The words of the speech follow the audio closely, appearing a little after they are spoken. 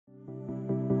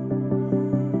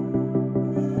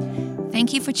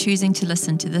Thank you for choosing to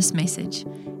listen to this message.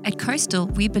 At Coastal,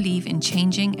 we believe in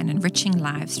changing and enriching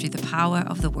lives through the power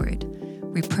of the Word.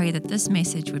 We pray that this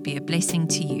message would be a blessing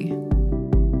to you.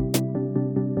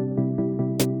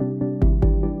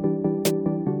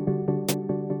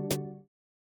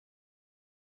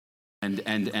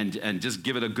 And just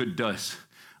give it a good dose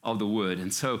of the Word.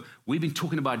 And so we've been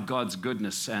talking about God's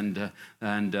goodness, and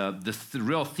the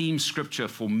real theme scripture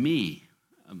for me,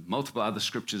 multiple other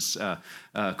scriptures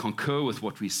concur with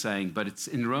what we're saying, but it's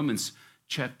in Romans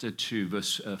chapter 2,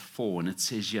 verse 4, and it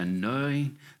says here,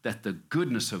 knowing that the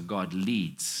goodness of God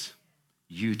leads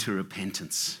you to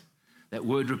repentance. That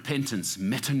word repentance,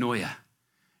 metanoia,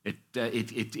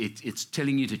 it's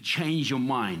telling you to change your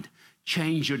mind,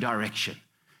 change your direction.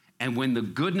 And when the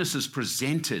goodness is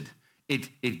presented,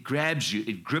 it grabs you,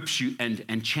 it grips you,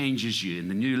 and changes you. In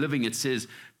the New Living, it says,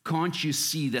 can't you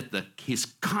see that his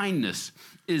kindness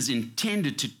is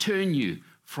intended to turn you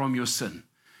from your sin?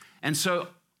 And so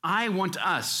I want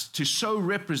us to so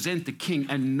represent the King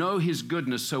and know his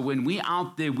goodness, so when we're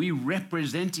out there, we're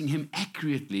representing him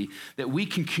accurately, that we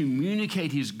can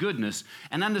communicate his goodness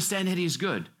and understand that he's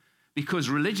good.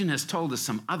 Because religion has told us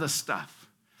some other stuff.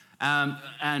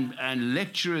 And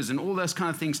lecturers and all those kind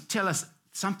of things tell us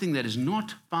something that is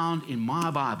not found in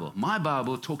my Bible. My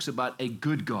Bible talks about a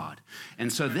good God. And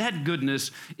so that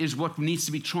goodness is what needs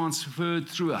to be transferred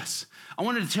through us. I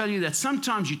wanted to tell you that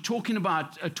sometimes you're talking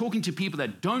to people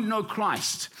that don't know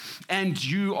Christ, and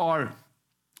you are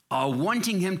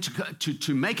wanting him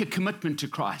to make a commitment to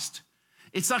Christ.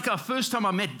 It's like our first time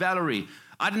I met Valerie,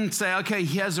 I didn't say, okay,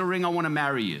 here's a ring, I want to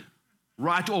marry you,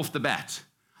 right off the bat.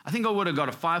 I think I would have got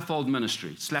a fivefold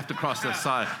ministry slapped across the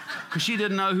side, because she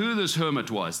didn't know who this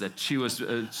hermit was that she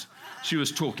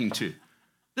was talking to.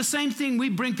 The same thing, we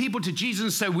bring people to Jesus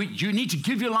and say, you need to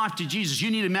give your life to Jesus. You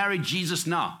need to marry Jesus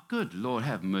now. Good Lord,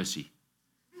 have mercy.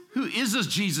 Who is this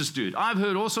Jesus dude? I've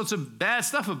heard all sorts of bad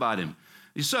stuff about him.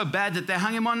 He's so bad that they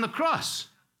hung him on the cross.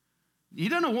 You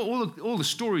don't know all the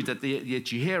stories that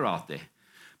you hear out there.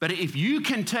 But if you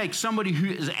can take somebody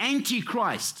who is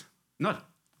anti-Christ,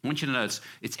 I want you to know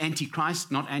it's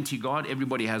anti-Christ, not anti-God.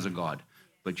 Everybody has a God.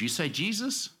 But you say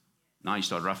Jesus, now you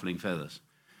start ruffling feathers.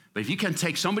 But if you can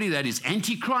take somebody that is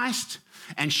anti-Christ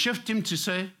and shift him to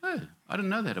say, oh, I didn't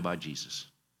know that about Jesus.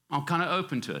 I'm kind of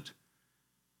open to it.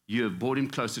 You have brought him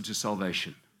closer to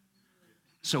salvation.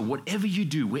 So whatever you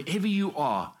do, wherever you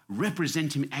are,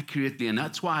 represent him accurately. And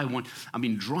that's why I've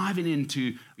been driving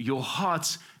into your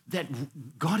hearts that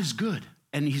God is good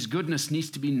and his goodness needs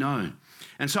to be known.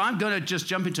 And so I'm going to just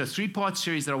jump into a 3-part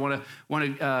series that I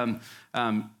want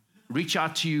to reach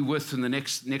out to you with in the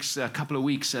next couple of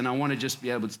weeks, and I want to just be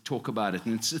able to talk about it.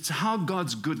 And it's how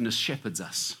God's goodness shepherds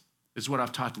us, is what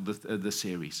I've titled the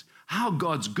series. How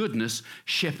God's goodness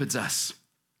shepherds us.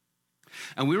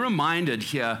 And we're reminded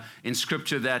here in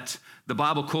Scripture that the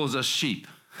Bible calls us sheep.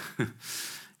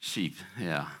 Sheep,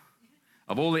 yeah.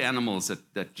 Of all the animals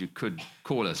that you could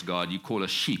call us, God, you call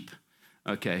us sheep.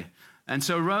 Okay. And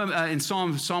so in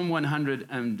Psalm 100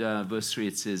 and verse 3,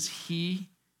 it says,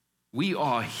 we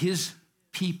are his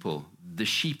people, the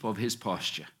sheep of his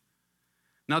pasture.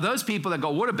 Now, those people that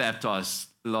got water baptized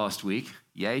last week,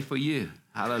 yay for you.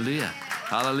 Hallelujah.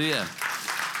 Hallelujah.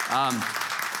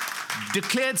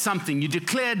 Declared something. You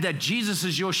declared that Jesus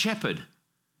is your shepherd.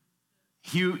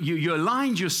 You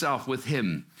aligned yourself with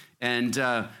him, and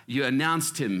you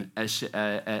announced him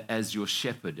as your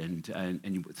shepherd, and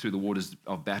through the waters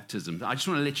of baptism. I just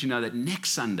want to let you know that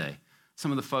next Sunday,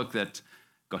 some of the folk that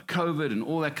got COVID and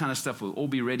all that kind of stuff will all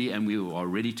be ready, and we are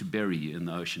ready to bury you in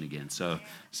the ocean again. So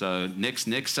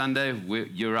next Sunday,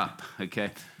 you're up,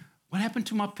 okay? What happened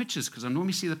to my pictures? Because I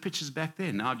normally see the pictures back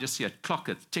there. Now I just see a clock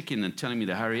that's ticking and telling me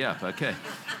to hurry up, okay?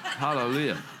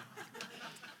 Hallelujah.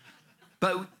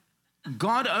 But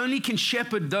God only can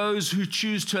shepherd those who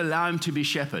choose to allow him to be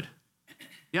shepherd.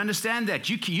 You understand that?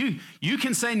 You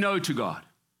can say no to God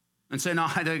and say, no,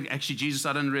 actually, Jesus,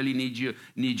 I don't really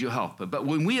need your help. But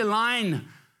when we align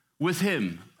with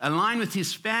him, align with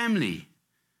his family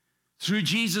through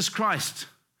Jesus Christ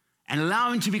and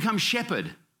allow him to become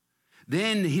shepherd,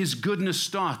 then his goodness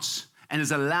starts and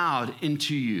is allowed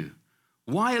into you.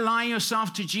 Why align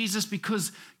yourself to Jesus?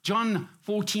 Because John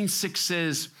 14:6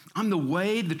 says, I'm the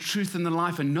way, the truth, and the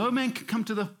life, and no man can come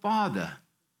to the Father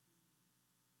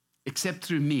except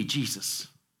through me, Jesus.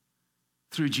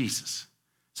 Through Jesus.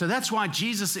 So that's why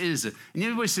Jesus is it. And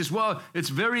everybody says, well, it's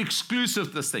very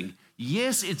exclusive, this thing.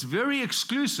 Yes, it's very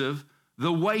exclusive,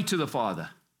 the way to the Father.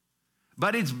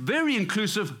 But it's very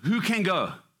inclusive, who can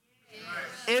go? Yes.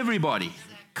 Everybody.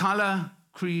 Color,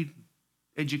 creed,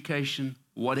 education,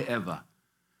 whatever.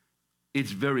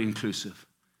 It's very inclusive.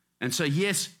 And so,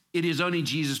 yes, It is only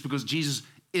Jesus, because Jesus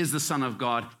is the Son of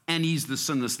God, and he's the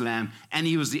sinless Lamb, and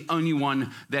he was the only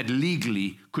one that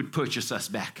legally could purchase us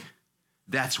back.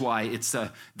 That's why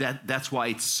that's why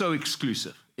it's so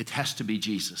exclusive. It has to be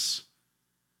Jesus.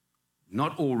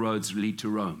 Not all roads lead to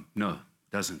Rome. No,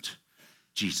 it doesn't.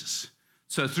 Jesus.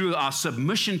 So through our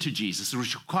submission to Jesus,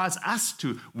 which requires us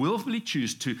to willfully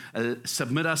choose to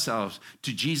submit ourselves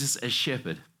to Jesus as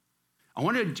shepherd. I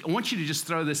want you to just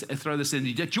throw this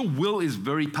in, that your will is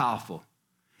very powerful.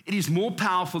 It is more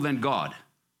powerful than God.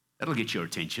 That'll get your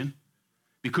attention,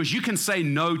 because you can say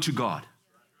no to God.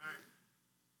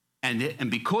 And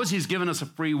because he's given us a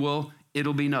free will,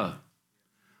 it'll be no.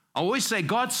 I always say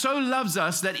God so loves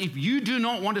us that if you do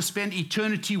not want to spend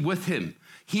eternity with him,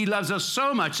 he loves us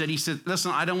so much that he said, listen,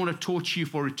 I don't want to torture you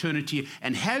for eternity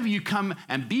and have you come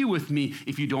and be with me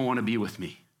if you don't want to be with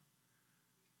me.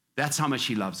 That's how much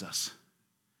he loves us.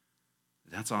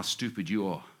 That's how stupid you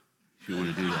are if you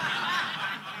want to do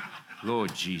that.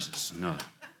 Lord Jesus, no.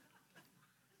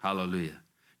 Hallelujah.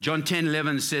 John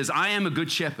 10:11 says, I am a good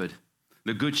shepherd.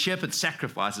 The good shepherd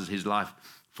sacrifices his life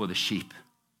for the sheep.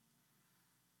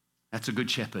 That's a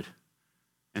good shepherd.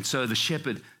 And so the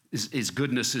shepherd, his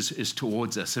goodness is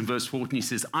towards us. In verse 14, he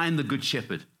says, I am the good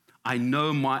shepherd. I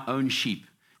know my own sheep,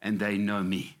 and they know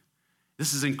me.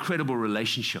 This is an incredible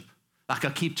relationship. Like I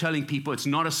keep telling people, it's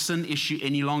not a sin issue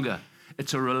any longer.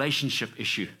 It's a relationship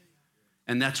issue.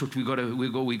 And that's what we got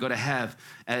to have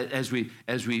as we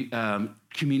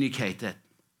communicate that.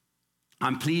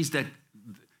 I'm pleased that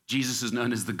Jesus is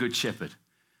known as the good shepherd,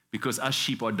 because us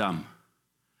sheep are dumb.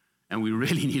 And we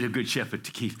really need a good shepherd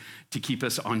to keep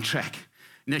us on track.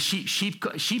 Now, sheep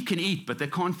can eat, but they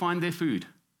can't find their food.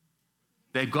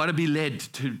 They've got to be led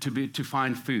to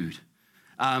find food.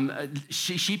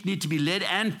 Sheep need to be led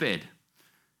and fed.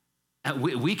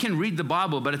 We can read the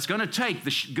Bible, but it's going to take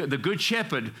the good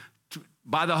shepherd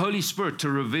by the Holy Spirit to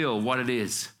reveal what it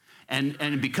is. And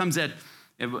it becomes that,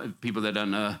 people that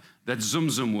don't know, that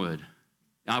zum word.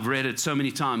 I've read it so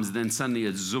many times, then suddenly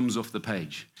it zooms off the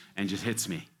page and just hits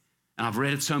me. And I've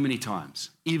read it so many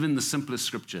times, even the simplest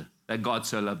scripture, that God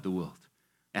so loved the world.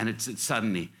 And it's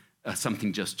suddenly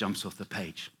something just jumps off the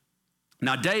page.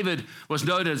 Now, David was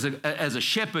known as a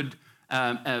shepherd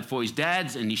for his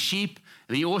dads and his sheep,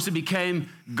 and he also became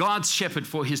God's shepherd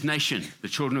for his nation, the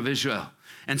children of Israel.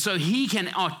 And so he can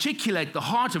articulate the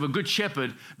heart of a good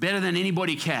shepherd better than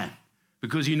anybody can,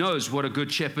 because he knows what a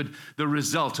good shepherd, the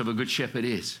result of a good shepherd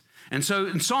is. And so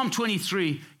in Psalm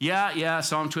 23,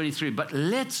 Psalm 23, but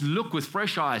let's look with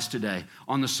fresh eyes today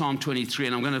on the Psalm 23,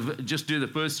 and I'm going to just do the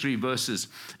first 3 verses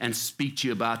and speak to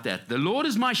you about that. The Lord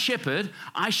is my shepherd,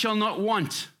 I shall not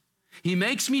want. He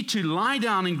makes me to lie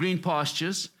down in green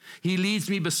pastures. He leads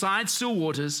me beside still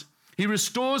waters. He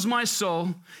restores my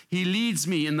soul. He leads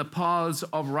me in the paths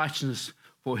of righteousness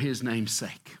for his name's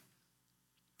sake.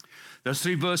 Those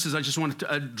 3 verses I just wanted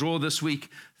to draw this week.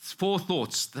 4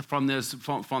 thoughts from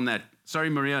that. Sorry,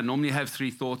 Maria, I normally have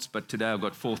 3 thoughts, but today I've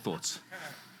got 4 thoughts.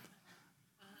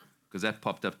 Because that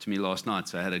popped up to me last night,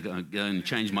 so I had to go and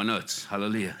change my notes.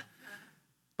 Hallelujah.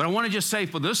 But I want to just say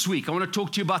for this week, I want to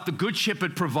talk to you about the Good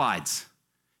Shepherd provides.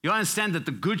 You understand that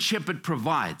the Good Shepherd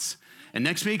provides. And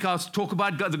next week, I'll talk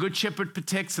about God, the Good Shepherd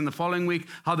protects, and the following week,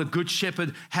 how the Good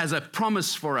Shepherd has a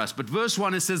promise for us. But verse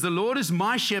 1, it says, the Lord is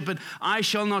my shepherd, I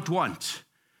shall not want.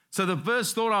 So the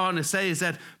first thought I want to say is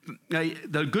that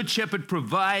the Good Shepherd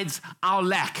provides our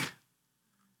lack.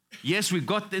 Yes, we've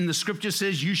got in the scripture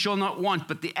says, you shall not want,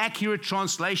 but the accurate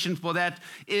translation for that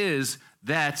is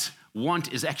that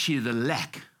want is actually the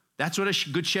lack. That's what a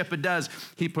good shepherd does.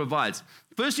 He provides.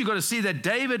 First, you've got to see that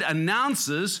David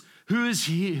announces who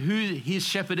his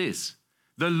shepherd is.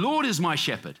 The Lord is my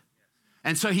shepherd.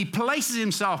 And so he places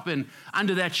himself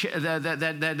under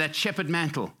that shepherd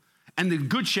mantle. And the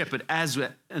good shepherd,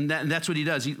 and that's what he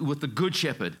does with the good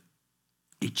shepherd.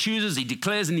 He chooses, he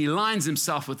declares, and he aligns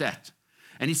himself with that.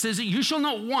 And he says, you shall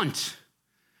not want.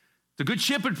 The good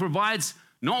shepherd provides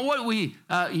not what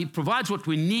he provides what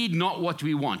we need, not what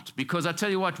we want. Because I tell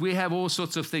you what, we have all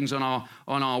sorts of things on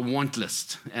our want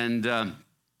list. And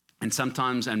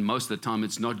sometimes, and most of the time,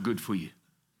 it's not good for you.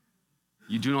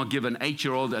 You do not give an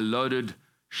 8-year-old a loaded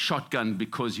shotgun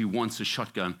because he wants a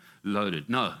shotgun loaded.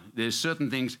 No, there's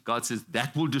certain things God says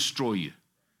that will destroy you.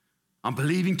 I'm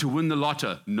believing to win the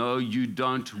lotto. No, you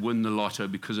don't win the lotto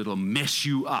because it'll mess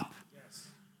you up.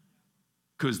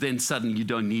 Because then suddenly you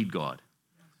don't need God.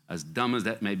 As dumb as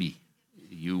that may be,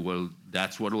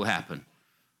 that's what will happen.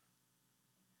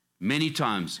 Many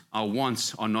times our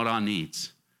wants are not our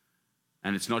needs.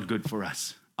 And it's not good for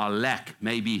us. Our lack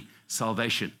may be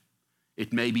salvation.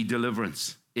 It may be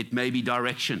deliverance. It may be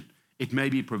direction. It may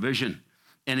be provision.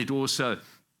 And it also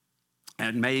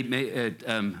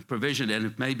and provision, and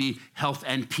it may be health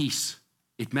and peace.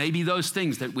 It may be those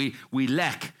things that we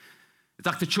lack. It's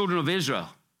like the children of Israel.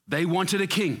 They wanted a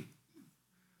king.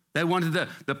 They wanted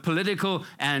the political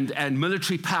and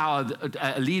military power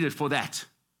needed for that.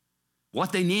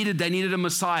 What they needed a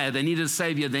Messiah. They needed a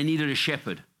Savior. They needed a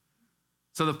shepherd.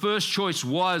 So the first choice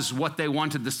was what they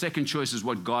wanted. The second choice is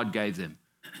what God gave them.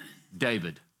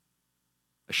 David,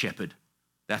 a shepherd.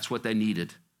 That's what they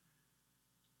needed.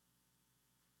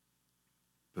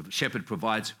 The shepherd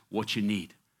provides what you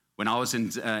need. When I was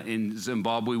in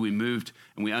Zimbabwe, we moved,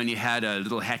 and we only had a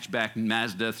little hatchback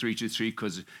Mazda 323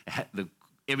 because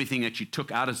everything that you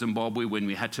took out of Zimbabwe when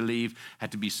we had to leave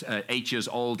had to be 8 years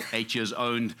old, 8 years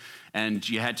owned, and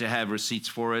you had to have receipts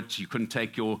for it. You couldn't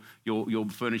take your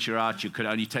furniture out. You could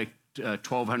only take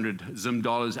 1,200 Zim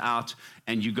dollars out,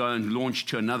 and you go and launch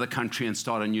to another country and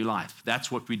start a new life. That's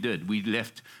what we did. We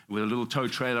left with a little tow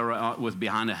trailer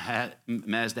behind a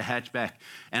Mazda hatchback,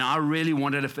 and I really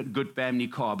wanted a good family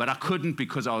car, but I couldn't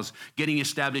because I was getting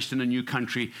established in a new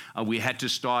country. We had to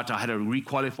start. I had to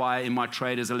requalify in my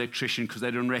trade as an electrician because they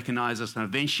didn't recognize us, and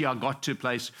eventually I got to a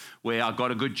place where I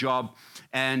got a good job,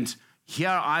 and here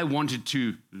I wanted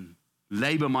to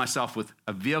labor myself with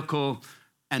a vehicle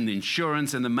and the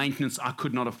insurance and the maintenance I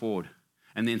could not afford.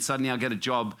 And then suddenly I get a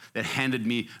job that handed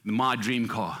me my dream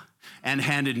car and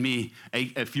handed me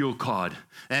a fuel card,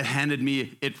 that handed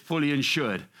me it fully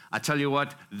insured. I tell you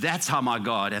what, that's how my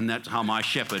God and that's how my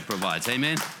shepherd provides.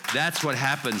 Amen? That's what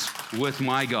happens with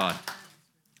my God.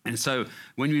 And so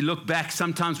when we look back,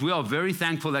 sometimes we are very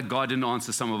thankful that God didn't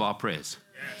answer some of our prayers.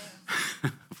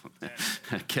 Yes.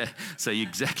 Okay, so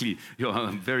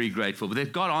you're very grateful. But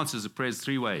that God answers the prayers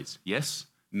three ways. Yes,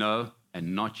 no,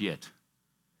 and not yet.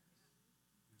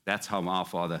 That's how our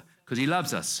Father, because he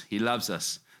loves us. He loves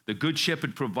us. The good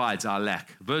shepherd provides our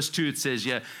lack. Verse 2, it says,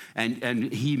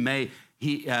 and he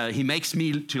makes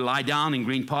me to lie down in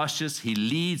green pastures. He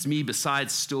leads me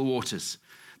beside still waters.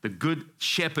 The good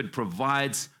shepherd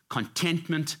provides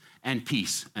contentment and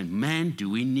peace. And man, do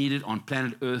we need it on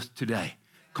planet Earth today.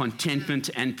 Contentment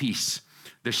and peace.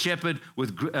 The shepherd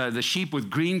with the sheep with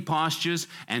green pastures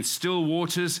and still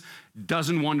waters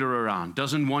doesn't wander around,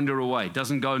 doesn't wander away,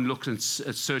 doesn't go and look and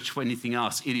search for anything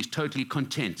else. It is totally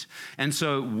content. And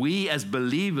so we as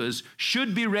believers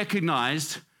should be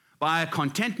recognized by our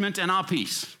contentment and our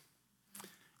peace.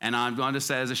 And I'm going to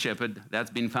say as a shepherd, that's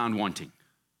been found wanting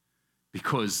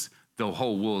because the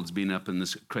whole world's been up in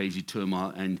this crazy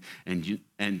turmoil, and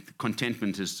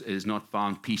contentment is not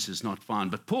found, peace is not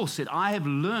found. But Paul said, I have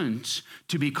learned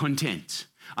to be content.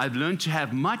 I've learned to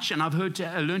have much, and I've learned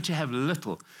to have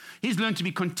little. He's learned to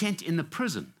be content in the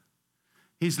prison.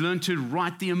 He's learned to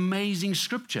write the amazing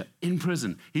scripture in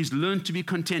prison. He's learned to be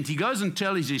content. He goes and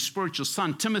tells his spiritual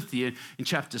son, Timothy, in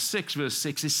chapter 6, verse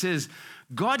 6, he says,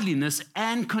 godliness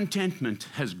and contentment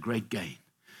has great gain.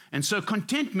 And so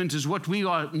contentment is what we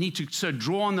need to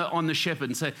draw on the shepherd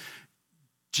and say,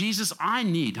 Jesus,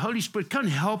 Holy Spirit, come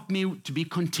help me to be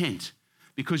content.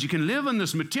 Because you can live in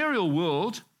this material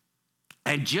world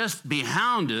and just be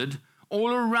hounded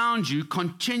all around you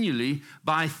continually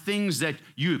by things that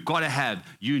you've got to have,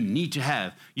 you need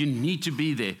to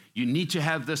be there, you need to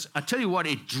have this. I tell you what,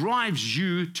 it drives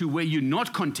you to where you're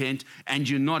not content and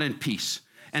you're not in peace.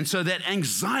 And so that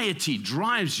anxiety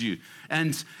drives you.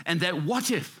 And that what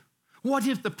if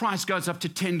the price goes up to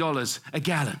 $10 a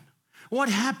gallon? What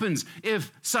happens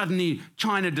if suddenly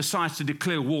China decides to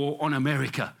declare war on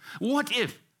America? What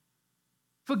if?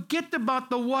 Forget about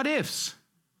the what ifs.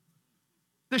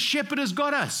 The shepherd has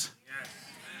got us.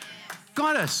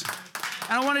 Got us.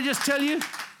 And I want to just tell you,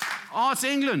 ask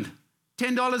England.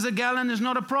 $10 a gallon is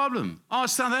not a problem.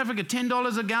 Ask South Africa,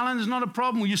 $10 a gallon is not a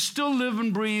problem. You still live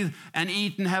and breathe and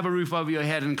eat and have a roof over your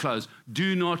head and clothes.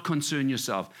 Do not concern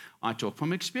yourself. I talk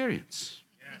from experience.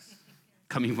 Yes.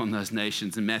 Coming from those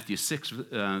nations. In Matthew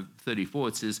 6:34,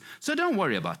 it says, so don't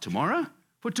worry about tomorrow,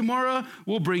 for tomorrow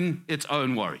will bring its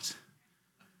own worries.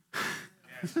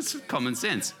 That's common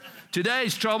sense.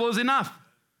 Today's trouble is enough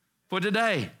for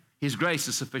today. His grace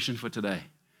is sufficient for today.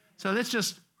 So let's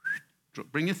just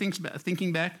bring your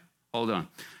thinking back. Hold on.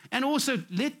 And also,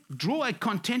 draw a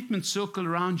contentment circle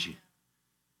around you,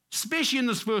 especially in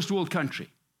this first world country.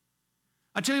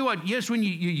 I tell you what, yes, when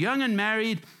you're young and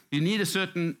married, you need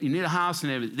a house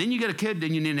and everything. Then you get a kid,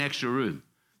 then you need an extra room.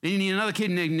 Then you need another kid,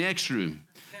 and you need an extra room.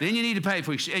 Then you need to pay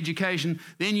for education.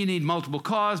 Then you need multiple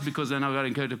cars because they're not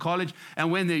going to go to college.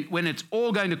 And when it's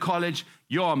all going to college,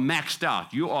 you're maxed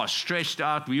out. You are stretched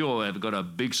out. We all have got a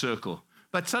big circle.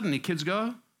 But suddenly kids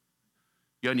go,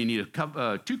 you only need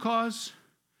 2 cars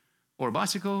or a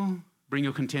bicycle. Bring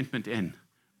your contentment in.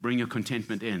 Bring your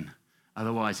contentment in.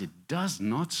 Otherwise, it does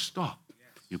not stop.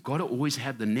 You've got to always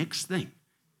have the next thing.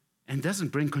 And it doesn't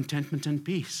bring contentment and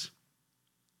peace.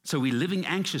 So we're living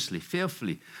anxiously,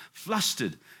 fearfully,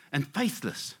 flustered, and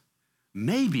faithless.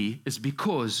 Maybe it's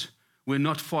because we're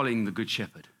not following the Good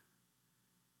Shepherd.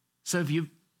 So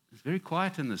it's very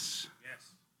quiet in this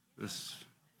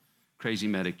crazy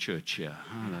medic church here.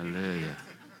 Hallelujah.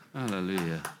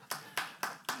 Hallelujah.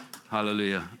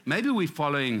 Hallelujah. Maybe we're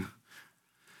following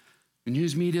the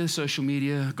news media, social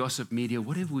media, gossip media,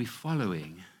 whatever we're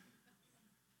following.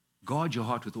 Guard your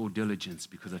heart with all diligence,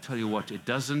 because I tell you what, it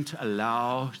doesn't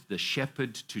allow the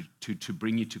shepherd to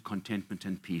bring you to contentment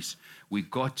and peace.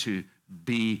 We've got to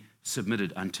be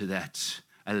submitted unto that.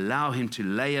 Allow him to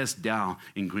lay us down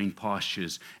in green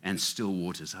pastures and still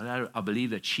waters. I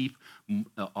believe that sheep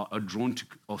are drawn to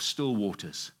still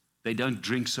waters. They don't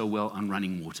drink so well on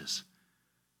running waters.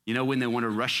 You know, when they want to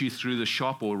rush you through the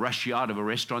shop or rush you out of a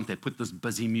restaurant, they put this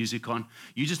busy music on.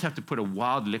 You just have to put a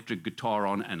wild electric guitar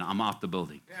on and I'm out the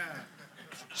building.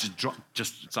 Yeah.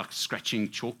 It's like scratching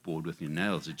chalkboard with your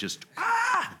nails. It just,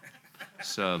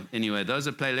 So anyway, those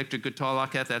that play electric guitar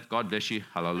like that God bless you.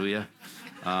 Hallelujah.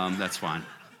 That's fine.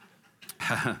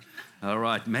 All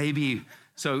right, maybe.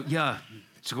 So yeah,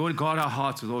 to guard our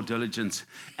hearts with all diligence.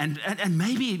 And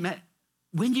maybe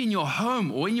when you're in your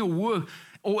home or in your work,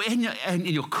 or in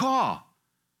your car,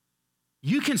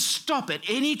 you can stop at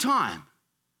any time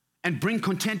and bring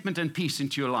contentment and peace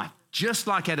into your life, just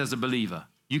like that as a believer.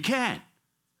 You can.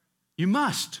 You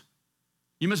must.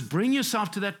 You must bring yourself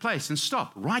to that place and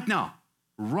stop right now.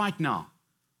 Right now.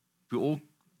 If we all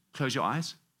close your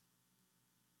eyes,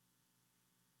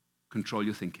 control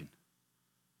your thinking,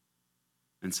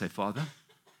 and say, Father,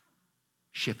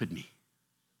 shepherd me.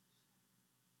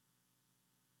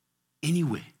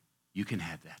 Anywhere. You can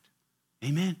have that.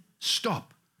 Amen?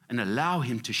 Stop and allow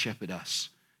him to shepherd us.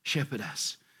 Shepherd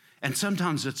us. And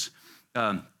sometimes it's,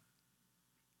 we've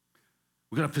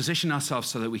got to position ourselves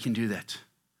so that we can do that.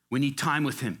 We need time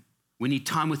with him. We need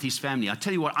time with his family. I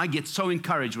tell you what, I get so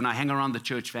encouraged when I hang around the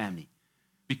church family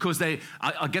because I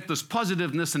get this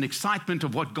positiveness and excitement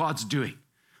of what God's doing.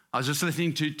 I was just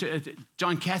listening to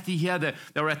John and Kathy here. They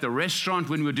were at the restaurant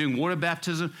when we were doing water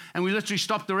baptism, and we literally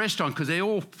stopped the restaurant because they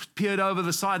all peered over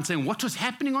the side and saying, what was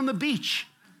happening on the beach?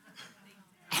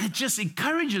 And it just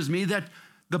encourages me that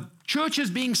the church is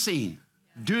being seen,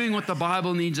 doing what the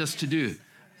Bible needs us to do.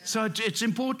 So it's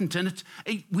important, and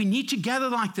we need to gather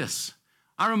like this.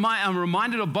 I'm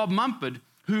reminded of Bob Mumford,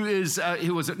 who was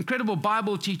an incredible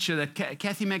Bible teacher that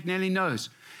Kathy McNally knows.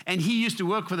 And he used to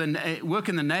work in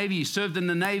the Navy. He served in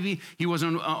the Navy. He was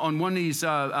on one of these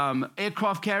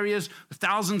aircraft carriers,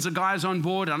 thousands of guys on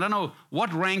board. I don't know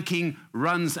what ranking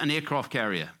runs an aircraft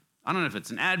carrier. I don't know if it's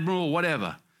an admiral or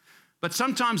whatever. But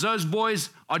sometimes those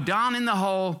boys are down in the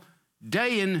hole,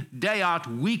 day in, day out,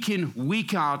 week in,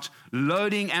 week out,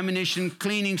 loading ammunition,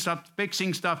 cleaning stuff,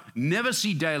 fixing stuff, never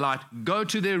see daylight, go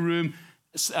to their room,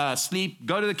 sleep,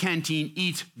 go to the canteen,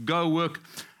 eat, go work.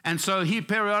 And so he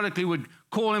periodically would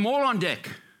call them all on deck.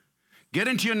 Get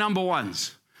into your number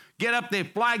ones. Get up there,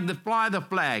 fly the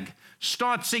flag.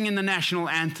 Start singing the national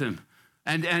anthem.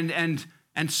 And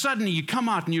suddenly you come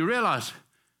out and you realize,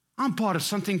 I'm part of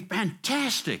something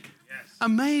fantastic,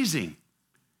 amazing.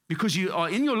 Because you are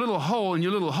in your little hole, in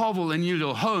your little hovel, in your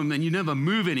little home, and you never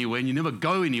move anywhere, and you never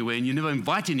go anywhere, and you never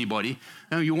invite anybody.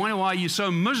 And you wonder why you're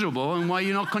so miserable, and why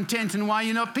you're not content, and why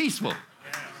you're not peaceful.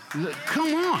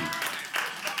 Come on.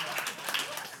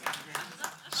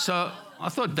 So I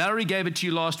thought Valerie gave it to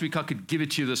you last week. I could give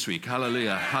it to you this week.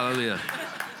 Hallelujah. Hallelujah.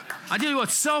 I tell you what,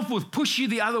 self will push you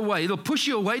the other way. It'll push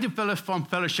you away from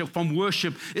fellowship, from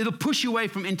worship. It'll push you away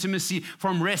from intimacy,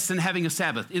 from rest and having a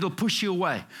Sabbath. It'll push you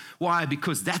away. Why?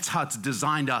 Because that's how it's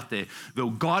designed out there. The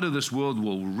God of this world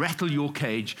will rattle your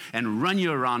cage and run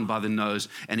you around by the nose.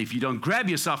 And if you don't grab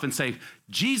yourself and say,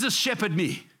 Jesus, shepherd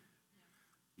me,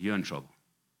 you're in trouble.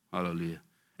 Hallelujah.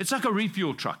 It's like a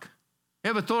refuel truck.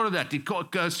 Ever thought of that? It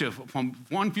goes from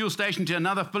one fuel station to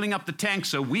another, filling up the tank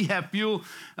so we have fuel.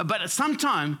 But at some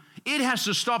time, it has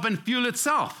to stop and fuel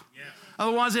itself. Yes.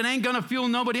 Otherwise, it ain't going to fuel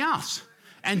nobody else.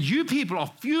 And you people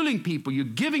are fueling people. You're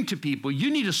giving to people. You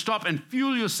need to stop and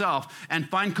fuel yourself and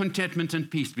find contentment and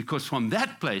peace, because from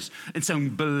that place, it's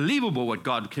unbelievable what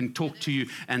God can talk to you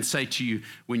and say to you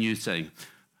when you say,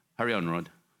 hurry on, Rod.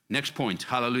 Next point.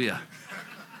 Hallelujah.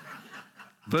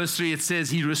 Verse 3, it says,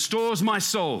 he restores my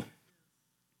soul.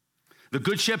 The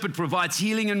Good Shepherd provides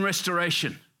healing and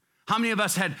restoration. How many of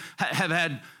us have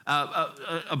had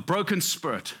a broken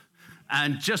spirit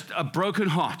and just a broken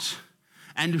heart?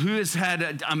 And who has had,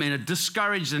 a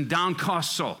discouraged and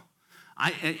downcast soul?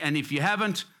 And if you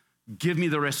haven't, give me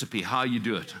the recipe, how you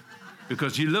do it.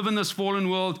 Because you live in this fallen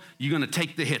world, you're going to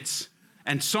take the hits.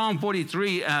 And Psalm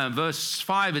 43, verse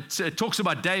 5, it talks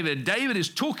about David. David is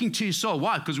talking to his soul.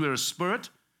 Why? Because we're a spirit,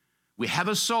 we have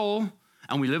a soul,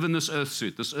 and we live in this earth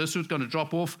suit. This earth suit's going to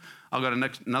drop off. I've got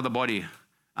another body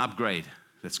upgrade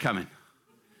that's coming.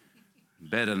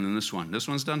 Better than this one. This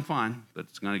one's done fine, but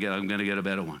I'm going to get a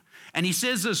better one. And he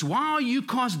says this, why are you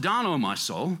cast down, O my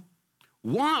soul?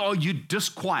 Why are you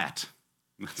disquiet?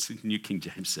 That's what New King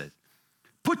James says.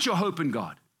 Put your hope in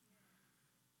God.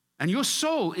 And your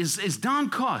soul is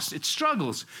downcast. It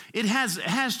struggles. It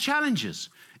has challenges.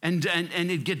 And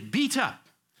it gets beat up.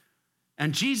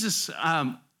 And Jesus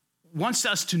wants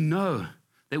us to know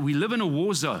that we live in a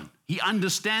war zone. He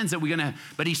understands that we're going to,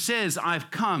 but he says, I've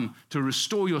come to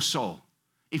restore your soul.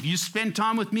 If you spend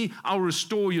time with me, I'll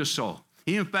restore your soul.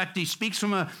 In fact, he speaks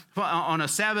on a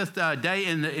Sabbath day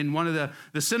in one of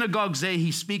the synagogues there.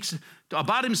 He speaks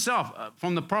about himself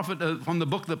from the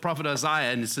book of the prophet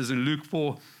Isaiah, and it says in Luke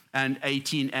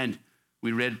 4:18, and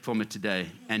we read from it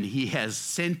today. And he has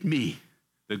sent me,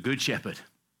 the good shepherd,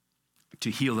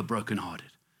 to heal the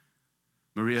brokenhearted.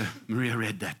 Maria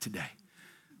read that today.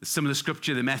 The similar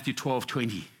scripture, the Matthew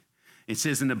 12:20. It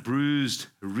says, in a bruised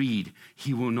reed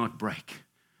he will not break.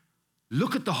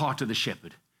 Look at the heart of the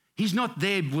shepherd. He's not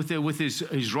there with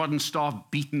his rod and staff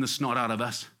beating the snot out of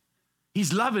us.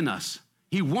 He's loving us.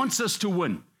 He wants us to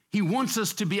win. He wants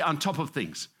us to be on top of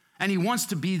things. And he wants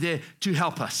to be there to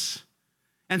help us.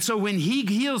 And so when he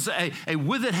heals a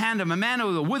withered hand of a man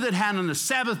with a withered hand on the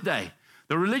Sabbath day,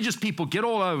 the religious people get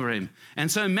all over him. And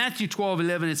so in Matthew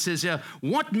 12:11, it says here,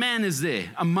 what man is there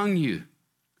among you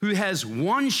who has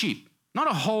one sheep, not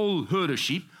a whole herd of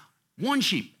sheep, one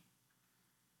sheep,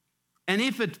 and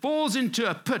if it falls into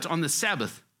a pit on the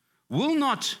Sabbath, will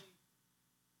not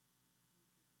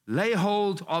lay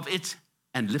hold of it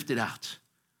and lift it out?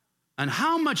 And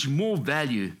how much more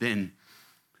value then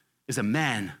is a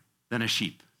man than a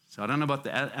sheep? So I don't know about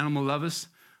the animal lovers.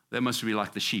 They must be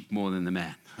like the sheep more than the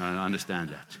man. I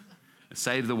understand that.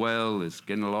 Save the whale is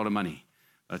getting a lot of money.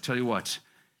 But I tell you what,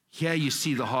 here you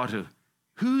see the heart of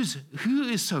who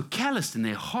is so calloused in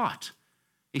their heart.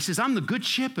 He says, I'm the good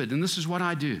shepherd, and this is what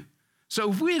I do. So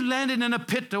if we've landed in a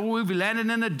pit, or we've landed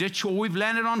in a ditch, or we've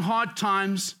landed on hard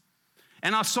times,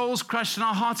 and our soul's crushed and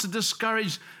our hearts are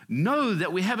discouraged, know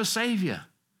that we have a Savior.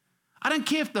 I don't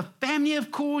care if the family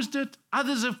have caused it,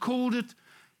 others have called it,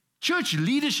 church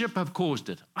leadership have caused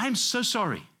it. I'm so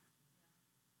sorry.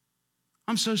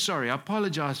 I'm so sorry. I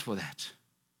apologize for that.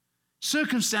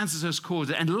 Circumstances has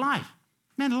caused it, and life.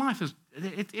 Man, life is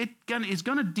it's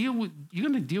going to deal with. You're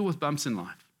going to deal with bumps in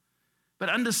life. But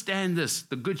understand this,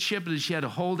 the good shepherd is here to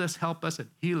hold us, help us, and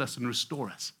heal us and restore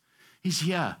us. He's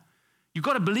here. You've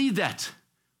got to believe that.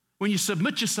 When you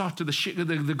submit yourself to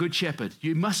the good shepherd,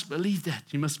 you must believe that.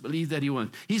 You must believe that he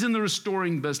won't. He's in the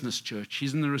restoring business, church.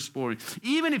 He's in the restoring.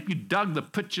 Even if you dug the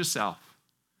pit yourself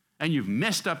and you've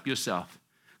messed up yourself,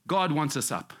 God wants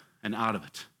us up and out of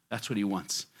it. That's what he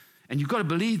wants. And you've got to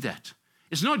believe that.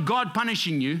 It's not God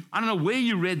punishing you. I don't know where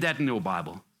you read that in your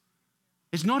Bible.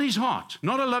 It's not his heart.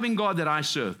 Not a loving God that I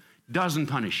serve doesn't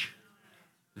punish.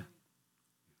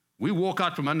 We walk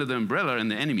out from under the umbrella and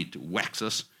the enemy whacks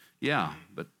us. Yeah,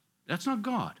 but that's not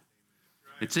God.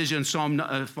 It says in Psalm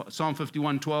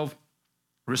 51:12,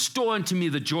 restore unto me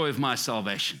the joy of my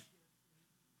salvation.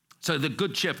 So the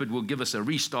good shepherd will give us a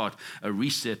restart, a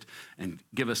reset, and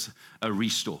give us a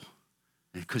restore.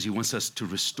 Because he wants us to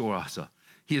restore ourselves.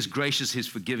 He is gracious, he's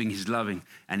forgiving, he's loving,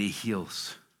 and he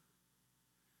heals.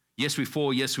 Yes, we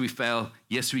fall. Yes, we fail.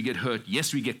 Yes, we get hurt.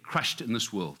 Yes, we get crushed in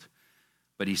this world.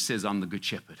 But he says, I'm the good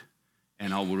shepherd,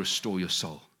 and I will restore your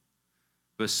soul.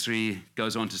 Verse 3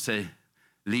 goes on to say,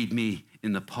 lead me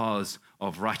in the paths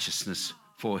of righteousness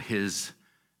for his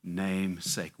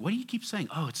name's sake. What do you keep saying?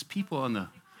 Oh, it's people on the...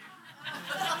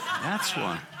 That's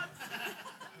why.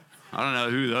 I don't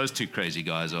know who those two crazy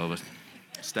guys are, but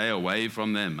stay away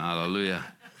from them. Hallelujah.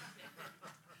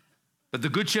 But the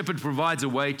good shepherd provides a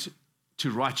way to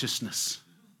righteousness.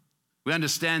 We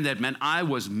understand that, man. I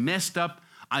was messed up.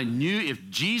 I knew if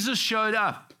Jesus showed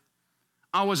up,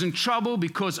 I was in trouble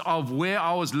because of where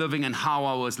I was living and how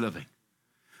I was living.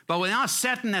 But when I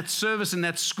sat in that service in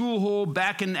that school hall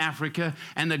back in Africa,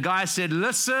 and the guy said,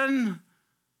 listen,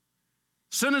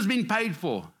 sin has been paid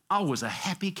for, I was a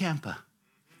happy camper.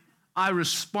 I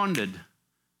responded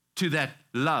to that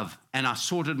love, and I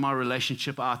sorted my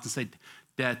relationship out and said,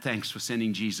 Dad, thanks for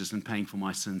sending Jesus and paying for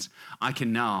my sins. I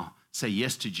can now say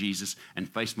yes to Jesus and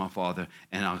face my Father,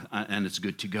 and it's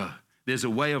good to go. There's a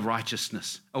way of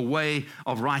righteousness, a way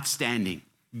of right standing,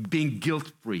 being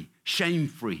guilt-free,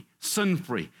 shame-free,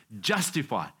 sin-free,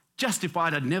 justified.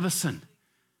 Justified, I'd never sinned.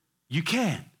 You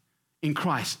can. in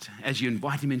Christ as you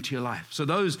invite him into your life. So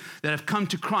those that have come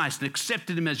to Christ and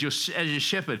accepted him as your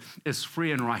shepherd is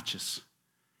free and righteous.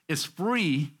 It's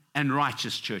free and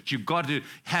righteous, church. You've got to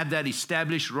have that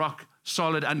established rock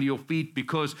solid under your feet,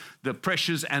 because the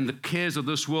pressures and the cares of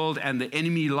this world and the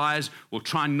enemy lies will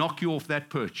try and knock you off that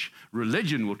perch.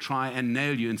 Religion will try and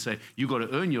nail you and say, you've got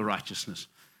to earn your righteousness.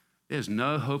 There's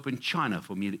no hope in China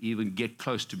for me to even get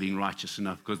close to being righteous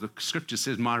enough, because the scripture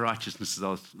says my righteousness is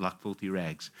like filthy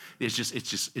rags. I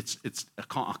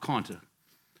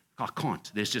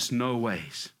can't. There's just no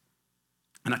ways.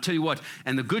 And I tell you what,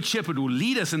 and the good shepherd will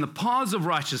lead us in the paths of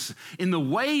righteousness, in the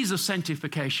ways of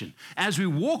sanctification. As we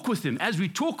walk with him, as we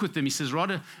talk with him, he says,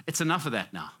 Rod, it's enough of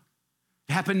that now.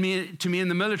 It happened to me in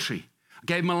the military. I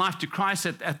gave my life to Christ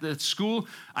at the school.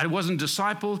 I wasn't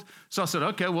discipled. So I said,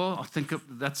 okay, well, I think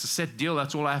that's a set deal.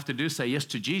 That's all I have to do, say yes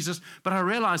to Jesus. But I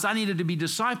realized I needed to be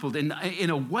discipled in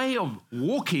a way of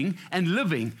walking and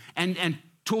living and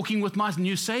talking with my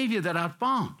new Savior that I'd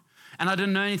found. And I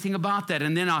didn't know anything about that.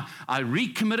 And then I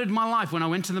recommitted my life when I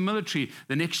went to the military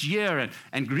the next year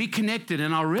and reconnected.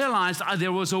 And I realized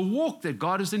there was a walk that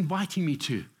God is inviting me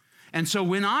to. And so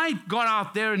when I got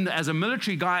out there as a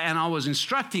military guy and I was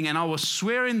instructing and I was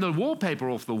swearing the wallpaper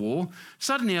off the wall,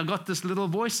 suddenly I got this little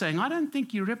voice saying, I don't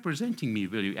think you're representing me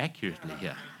very accurately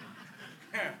here.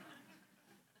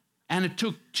 And it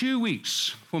took 2 weeks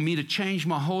for me to change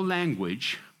my whole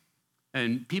language.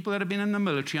 And people that have been in the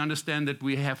military understand that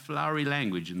we have flowery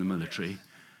language in the military,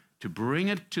 to bring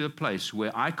it to a place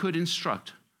where I could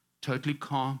instruct totally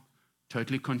calm,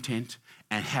 totally content,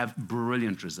 and have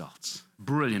brilliant results.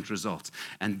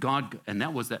 And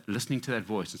that was that, listening to that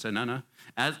voice and say, no.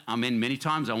 Many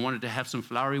times I wanted to have some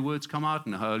flowery words come out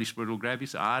and the Holy Spirit will grab you and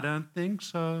say, I don't think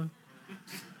so.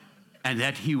 And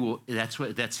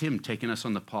that's him taking us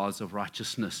on the paths of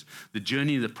righteousness. The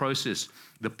journey, the process,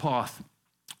 the path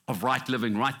of right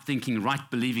living, right thinking, right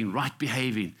believing, right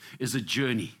behaving is a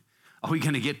journey. Are we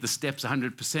going to get the steps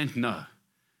 100%? No.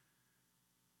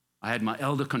 I had my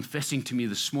elder confessing to me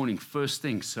this morning, first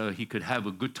thing, so he could have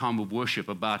a good time of worship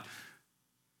about,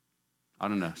 I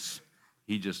don't know,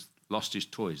 he just lost his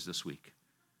toys this week.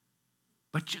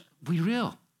 But we're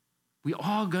real. We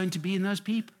are going to be in those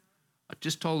people. I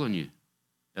just told on you,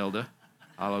 elder.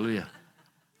 Hallelujah.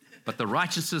 But the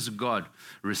righteousness of God,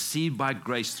 received by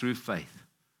grace through faith,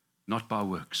 not by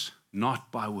works.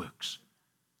 Not by works.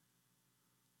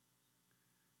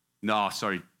 No,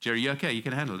 sorry. Jerry, you okay? You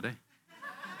can handle it, eh?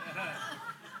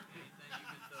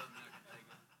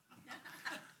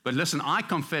 But listen, I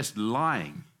confessed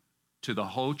lying to the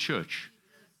whole church,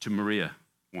 to Maria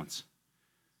once.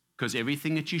 Because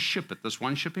everything that you ship at this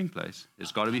one shipping place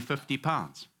has got to be 50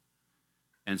 pounds.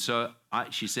 And so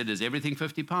she said, is everything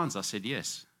 50 pounds? I said,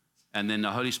 yes. And then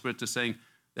the Holy Spirit is saying,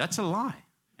 that's a lie.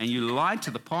 And you lied to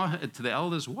the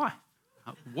elder's wife.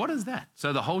 What is that?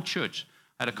 So the whole church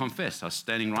had to confess. I was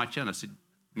standing right here and I said,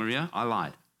 Maria, I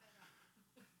lied.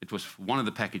 It was, one of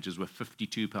the packages were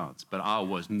 52 pounds, but I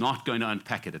was not going to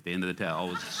unpack it at the end of the day. I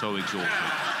was so exhausted.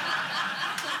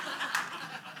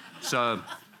 So,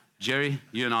 Jerry,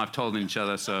 you and I have told each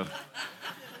other, so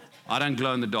I don't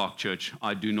glow in the dark, church.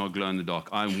 I do not glow in the dark.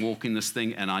 I'm walking this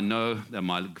thing, and I know that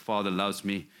my Father loves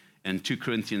me. And 2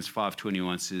 Corinthians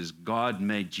 5:21 says, God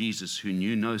made Jesus, who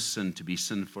knew no sin, to be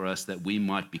sin for us, that we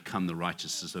might become the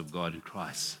righteousness of God in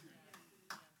Christ.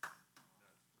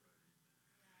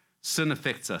 Sin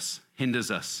affects us,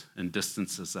 hinders us, and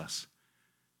distances us.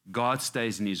 God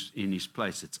stays in his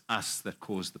place. It's us that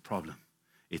cause the problem.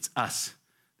 It's us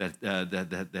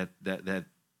that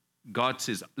God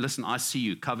says, listen, I see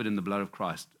you covered in the blood of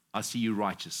Christ. I see you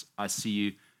righteous. I see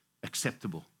you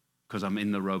acceptable because I'm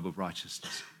in the robe of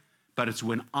righteousness. But it's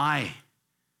when I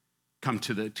come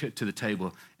to the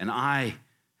table and I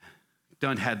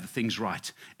don't have the things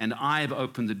right and I have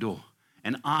opened the door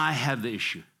and I have the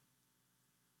issue.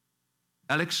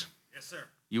 Alex? Yes, sir.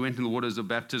 You went in the waters of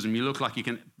baptism. You look like you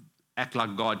can act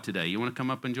like God today. You want to come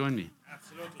up and join me?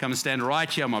 Absolutely. Come and stand right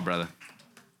here, my brother.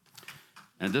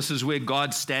 And this is where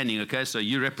God's standing, okay? So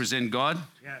you represent God.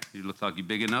 Yes. You look like you're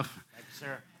big enough. Thank you,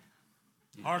 sir.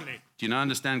 Hardly. Do you not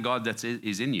understand God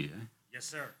is in you? Eh? Yes,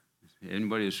 sir.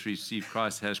 Anybody who's received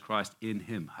Christ has Christ in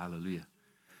him. Hallelujah.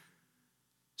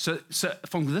 So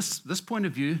from this point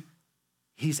of view,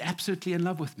 he's absolutely in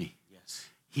love with me. Yes.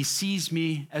 He sees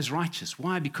me as righteous.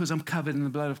 Why? Because I'm covered in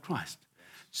the blood of Christ. Yes.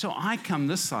 So I come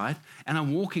this side, and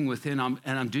I'm walking with him,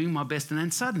 and I'm doing my best, and then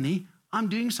suddenly I'm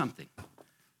doing something.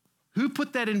 Who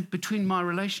put that in between my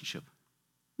relationship?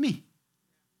 Me.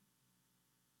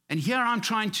 And here I'm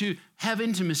trying to have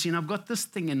intimacy, and I've got this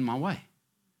thing in my way.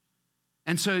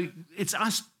 And so it's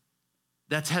us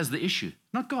that has the issue,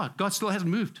 not God. God still hasn't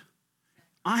moved.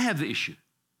 I have the issue.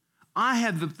 I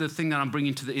have the thing that I'm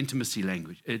bringing to the intimacy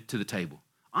language, to the table.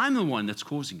 I'm the one that's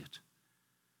causing it.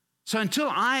 So until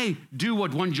I do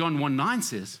what 1 John 1:9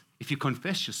 says, if you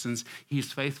confess your sins, he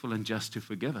is faithful and just to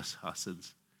forgive us our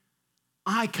sins.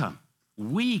 I come.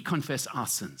 We confess our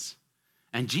sins.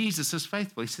 And Jesus is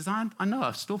faithful. He says, I know,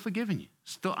 I've still forgiven you.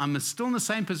 I'm still in the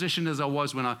same position as I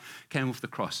was when I came off the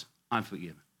cross. I'm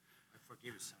forgiven. I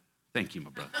forgive you, son. Thank you, my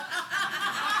brother.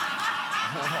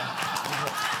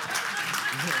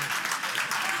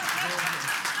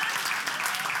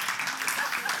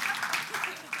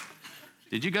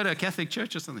 Did you go to a Catholic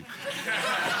church or something?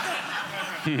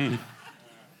 I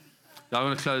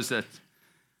want to close that.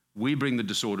 We bring the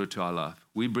disorder to our life.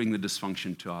 We bring the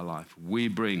dysfunction to our life. We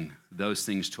bring those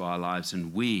things to our lives,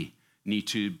 and we need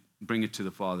to bring it to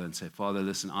the Father and say, Father,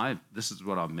 listen, this is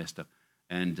what I've messed up.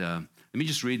 And let me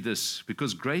just read this,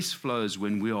 because grace flows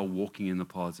when we are walking in the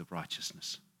paths of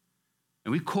righteousness.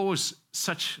 And we cause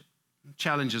such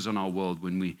challenges on our world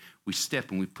when we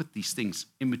step and we put these things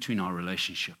in between our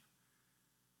relationship.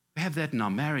 We have that in our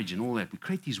marriage and all that. We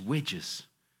create these wedges.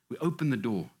 We open the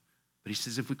door. But he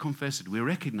says if we confess it, we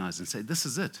recognize and say, this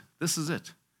is it. This is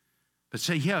it. But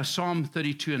say here, Psalm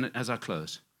 32, and as I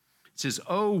close, it says,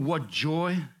 oh, what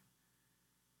joy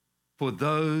for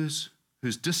those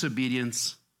whose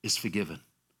disobedience is forgiven.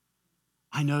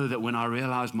 I know that when I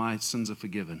realize my sins are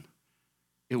forgiven,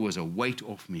 it was a weight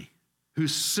off me.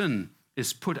 Whose sin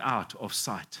is put out of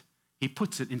sight. He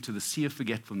puts it into the sea of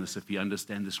forgetfulness if you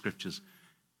understand the scriptures.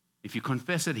 If you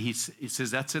confess it, he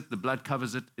says, that's it, the blood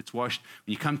covers it, it's washed.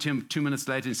 When you come to him 2 minutes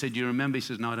later and say, do you remember? He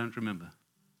says, no, I don't remember.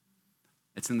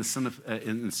 It's in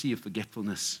the sea of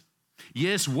forgetfulness.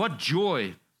 Yes, what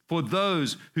joy for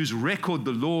those whose record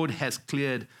the Lord has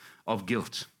cleared of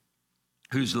guilt,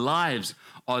 whose lives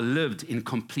are lived in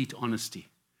complete honesty.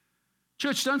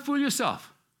 Church, don't fool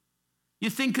yourself. You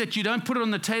think that you don't put it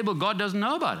on the table, God doesn't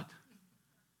know about it.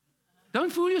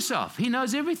 Don't fool yourself. He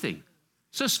knows everything.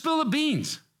 So spill the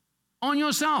beans on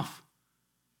yourself.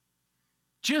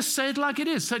 Just say it like it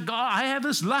is. Say, God, I have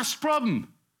this lust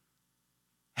problem.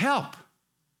 Help.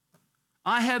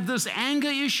 I have this anger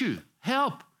issue.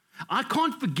 Help. I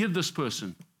can't forgive this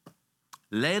person.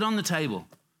 Lay it on the table.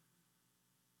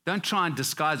 Don't try and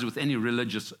disguise it with any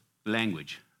religious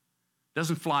language. It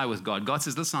doesn't fly with God. God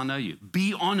says, listen, I know you.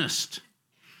 Be honest.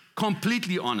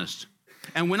 Completely honest.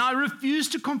 And when I refuse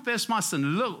to confess my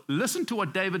sin, look, listen to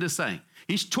what David is saying.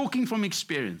 He's talking from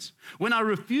experience. When I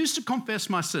refused to confess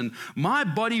my sin, my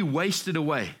body wasted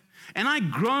away, and I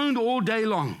groaned all day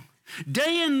long.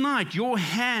 Day and night, your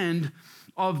hand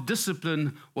of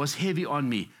discipline was heavy on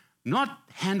me, not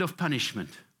hand of punishment.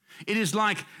 It is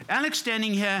like Alex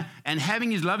standing here and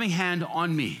having his loving hand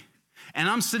on me, and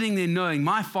I'm sitting there knowing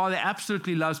my Father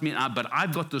absolutely loves me, but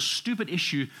I've got this stupid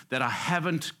issue that I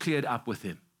haven't cleared up with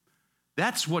him.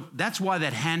 That's why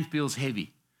that hand feels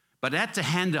heavy. But that's a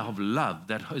hand of love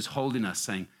that is holding us,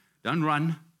 saying, don't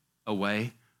run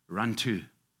away, run to.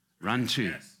 Run to.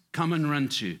 Yes. Come and run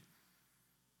to.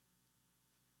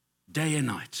 Day and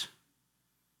night,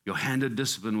 your hand of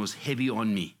discipline was heavy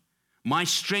on me. My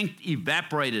strength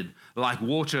evaporated like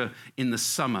water in the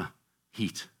summer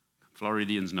heat.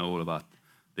 Floridians know all about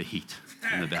the heat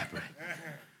and evaporate.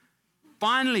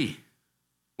 Finally,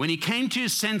 when he came to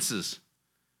his senses,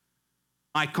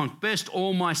 I confessed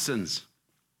all my sins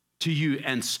to you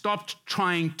and stopped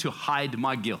trying to hide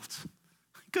my guilt.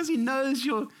 Because he knows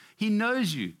you.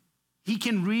 He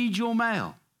can read your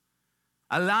mail.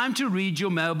 Allow him to read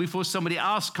your mail before somebody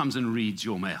else comes and reads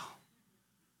your mail.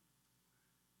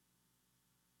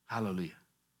 Hallelujah.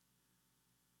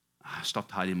 I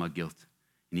stopped hiding my guilt.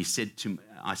 And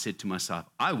I said to myself,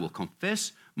 I will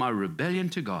confess my rebellion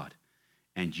to God.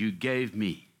 And you forgave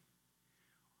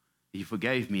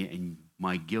me, and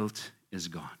my guilt is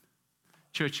gone.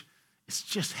 Church, it's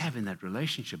just having that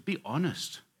relationship. Be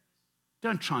honest.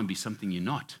 Don't try and be something you're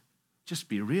not. Just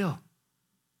be real.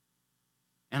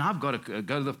 And I've got to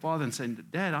go to the Father and say,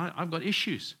 Dad, I've got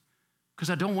issues. Because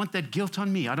I don't want that guilt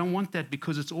on me. I don't want that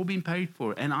because it's all been paid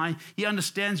for. And he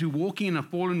understands we're walking in a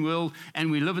fallen world and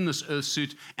we live in this earth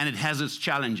suit and it has its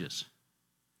challenges.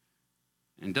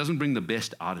 And doesn't bring the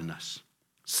best out in us.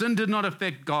 Sin did not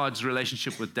affect God's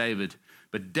relationship with David,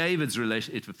 but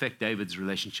it affected David's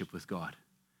relationship with God.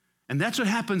 And that's what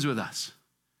happens with us.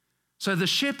 So the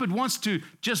shepherd wants to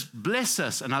just bless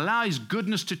us and allow his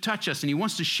goodness to touch us, and he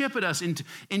wants to shepherd us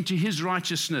into his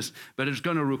righteousness, but it's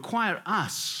going to require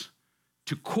us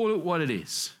to call it what it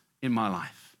is in my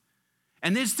life.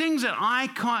 And there's things that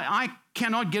I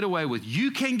cannot get away with.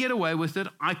 You can get away with it.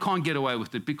 I can't get away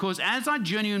with it, because as I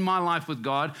journey in my life with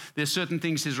God, there's certain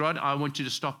things he says, Rod, I want you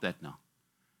to stop that now.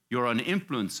 You're an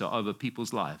influencer over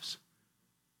people's lives.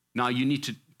 Now you need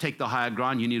to take the higher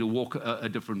ground. You need to walk a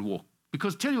different walk.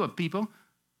 Because tell you what, people,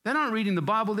 they're not reading the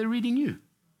Bible. They're reading you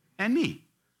and me.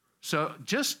 So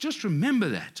just remember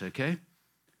that, okay?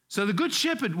 So the Good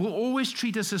Shepherd will always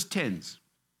treat us as 10s.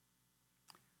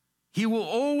 He will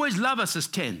always love us as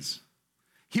 10s.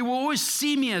 He will always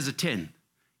see me as a 10,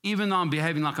 even though I'm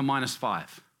behaving like a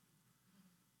 -5.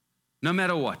 No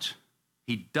matter what,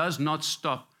 he does not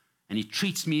stop, and he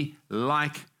treats me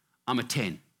like I'm a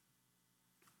 10.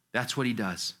 That's what he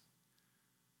does.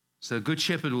 So the Good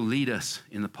Shepherd will lead us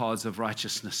in the paths of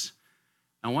righteousness.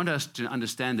 I want us to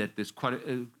understand that there's quite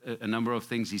a number of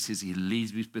things. He says he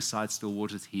leads me beside still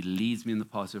waters. He leads me in the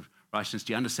paths of righteousness.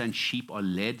 Do you understand? Sheep are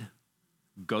led.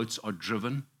 Goats are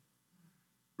driven.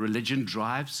 Religion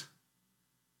drives.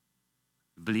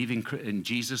 Believing in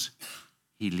Jesus,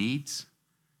 he leads.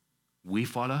 We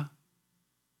follow.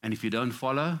 And if you don't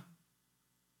follow,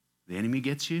 the enemy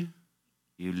gets you.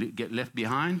 You get left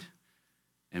behind.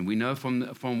 And we know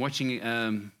from watching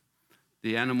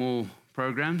the animal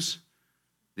programs,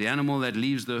 the animal that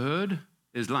leaves the herd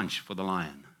is lunch for the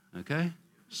lion, okay?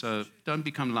 So don't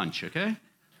become lunch, okay?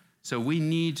 So we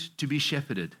need to be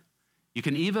shepherded. You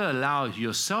can either allow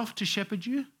yourself to shepherd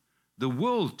you, the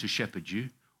world to shepherd you,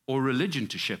 or religion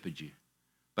to shepherd you.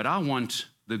 But I want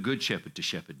the Good Shepherd to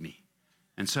shepherd me.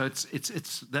 And so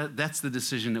that's the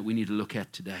decision that we need to look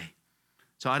at today.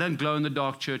 So I don't glow in the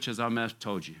dark, church, as I may have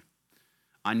told you.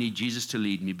 I need Jesus to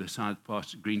lead me beside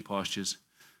green pastures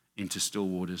into still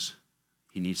waters.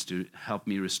 He needs to help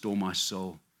me restore my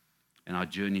soul. And our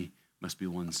journey must be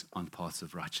ones on paths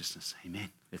of righteousness.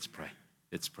 Amen. Let's pray.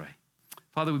 Let's pray.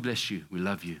 Father, we bless you. We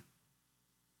love you.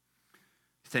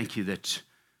 Thank you that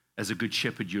as a good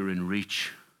shepherd, you're in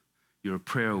reach. You're a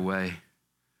prayer away.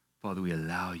 Father, we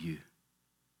allow you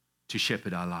to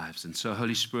shepherd our lives. And so,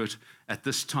 Holy Spirit, at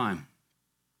this time,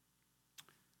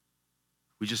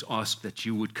 we just ask that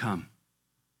you would come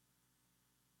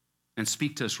and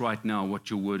speak to us right now what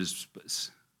your word is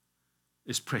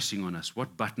pressing on us.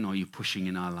 What button are you pushing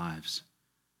in our lives?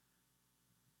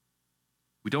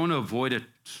 We don't want to avoid it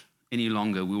any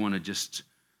longer. We want to just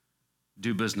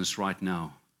do business right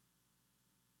now.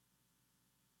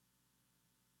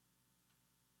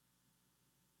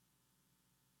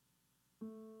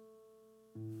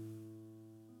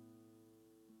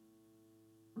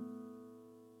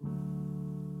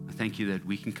 I thank you that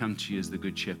we can come to you as the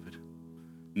Good Shepherd,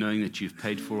 knowing that you've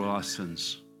paid for all our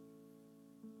sins.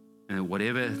 And that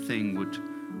whatever thing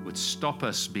would stop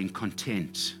us being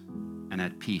content and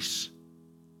at peace,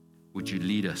 would you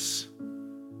lead us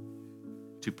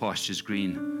to pastures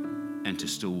green and to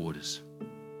still waters.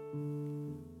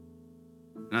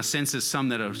 And I sense there's some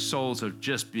that our souls have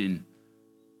just been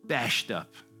bashed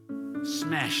up,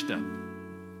 smashed up.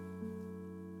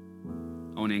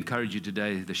 I want to encourage you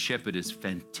today, the shepherd is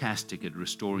fantastic at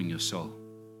restoring your soul.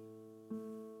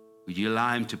 Would you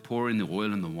allow him to pour in the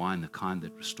oil and the wine, the kind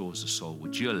that restores the soul?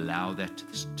 Would you allow that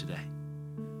today?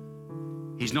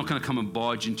 He's not going to come and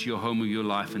barge into your home or your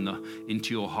life and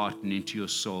into your heart and into your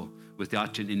soul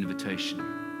without an invitation.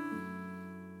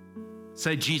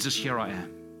 Say, Jesus, here I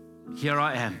am. Here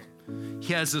I am.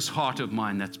 Here's this heart of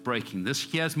mine that's breaking.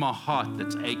 Here's my heart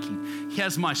that's aching.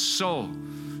 Here's my soul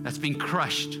that's been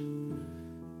crushed.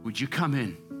 Would you come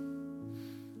in?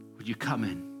 Would you come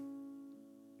in?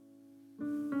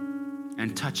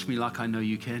 And touch me like I know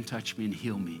you can touch me, and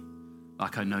heal me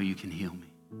like I know you can heal me.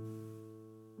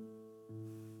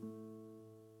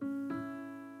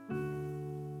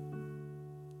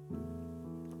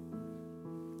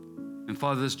 And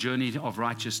Father, this journey of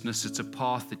righteousness, it's a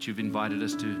path that you've invited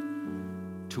us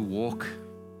to walk.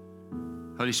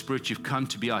 Holy Spirit, you've come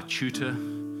to be our tutor,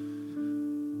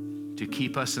 to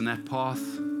keep us in that path.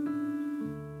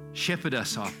 Shepherd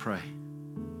us, I pray.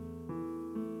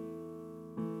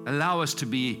 Allow us to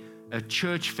be a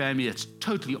church family that's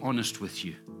totally honest with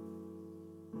you.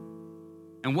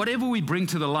 And whatever we bring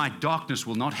to the light, darkness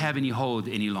will not have any hold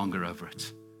any longer over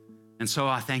it. And so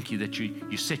I thank you that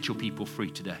you set your people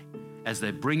free today as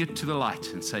they bring it to the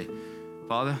light and say,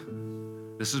 Father,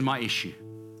 this is my issue.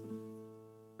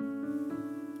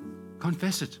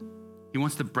 Confess it. He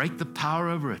wants to break the power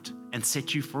over it and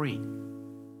set you free.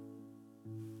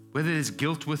 Whether there's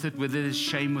guilt with it, whether there's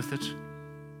shame with it,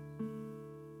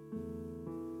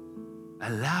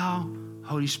 allow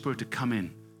Holy Spirit to come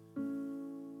in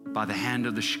by the hand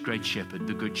of the great shepherd,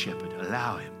 the good shepherd.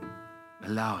 Allow him.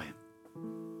 Allow him.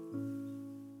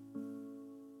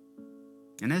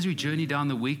 And as we journey down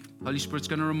the week, Holy Spirit's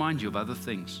going to remind you of other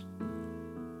things.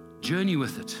 Journey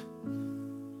with it.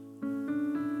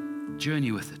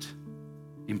 Journey with it.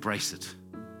 Embrace it.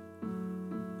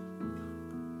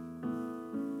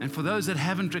 And for those that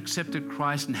haven't accepted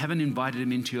Christ and haven't invited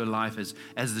him into your life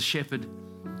as the shepherd,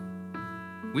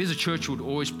 we as a church would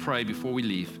always pray before we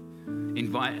leave,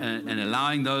 and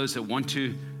allowing those that want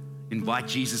to invite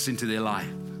Jesus into their life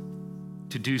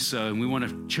to do so. And we want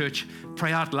to, church,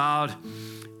 pray out loud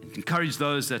and encourage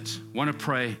those that want to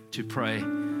pray, to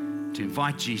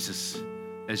invite Jesus,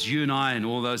 as you and I and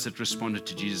all those that responded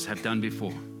to Jesus have done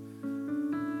before.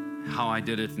 How I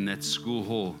did it in that school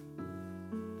hall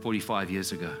 45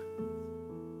 years ago.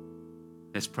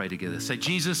 Let's pray together. Say,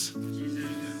 Jesus,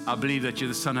 I believe that you're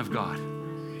the Son of God,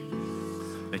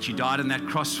 that you died on that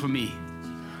cross for me.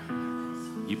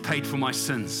 You paid for my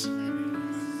sins.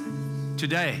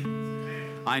 Today,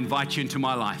 I invite you into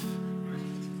my life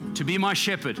to be my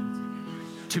shepherd,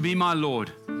 to be my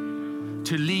Lord,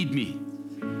 to lead me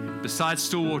beside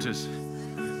still waters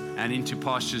and into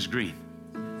pastures green.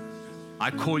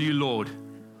 I call you Lord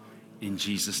in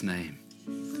Jesus' name.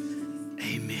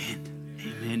 Amen.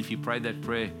 Amen. If you prayed that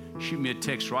prayer, shoot me a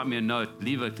text, write me a note,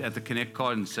 leave it at the Connect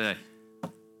card and say,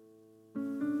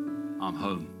 I'm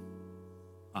home.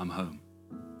 I'm home.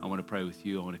 I want to pray with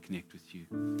you. I want to connect with you.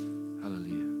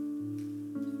 Hallelujah.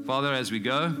 Father, as we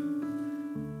go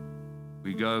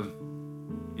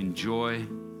in joy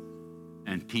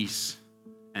and peace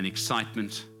and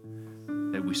excitement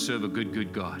that we serve a good,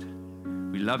 good God.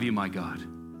 We love you, my God.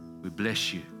 We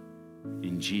bless you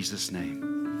in Jesus' name.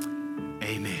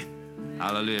 Amen.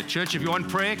 Hallelujah. Church, if you want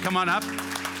prayer, come on up.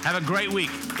 Have a great week.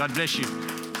 God bless you.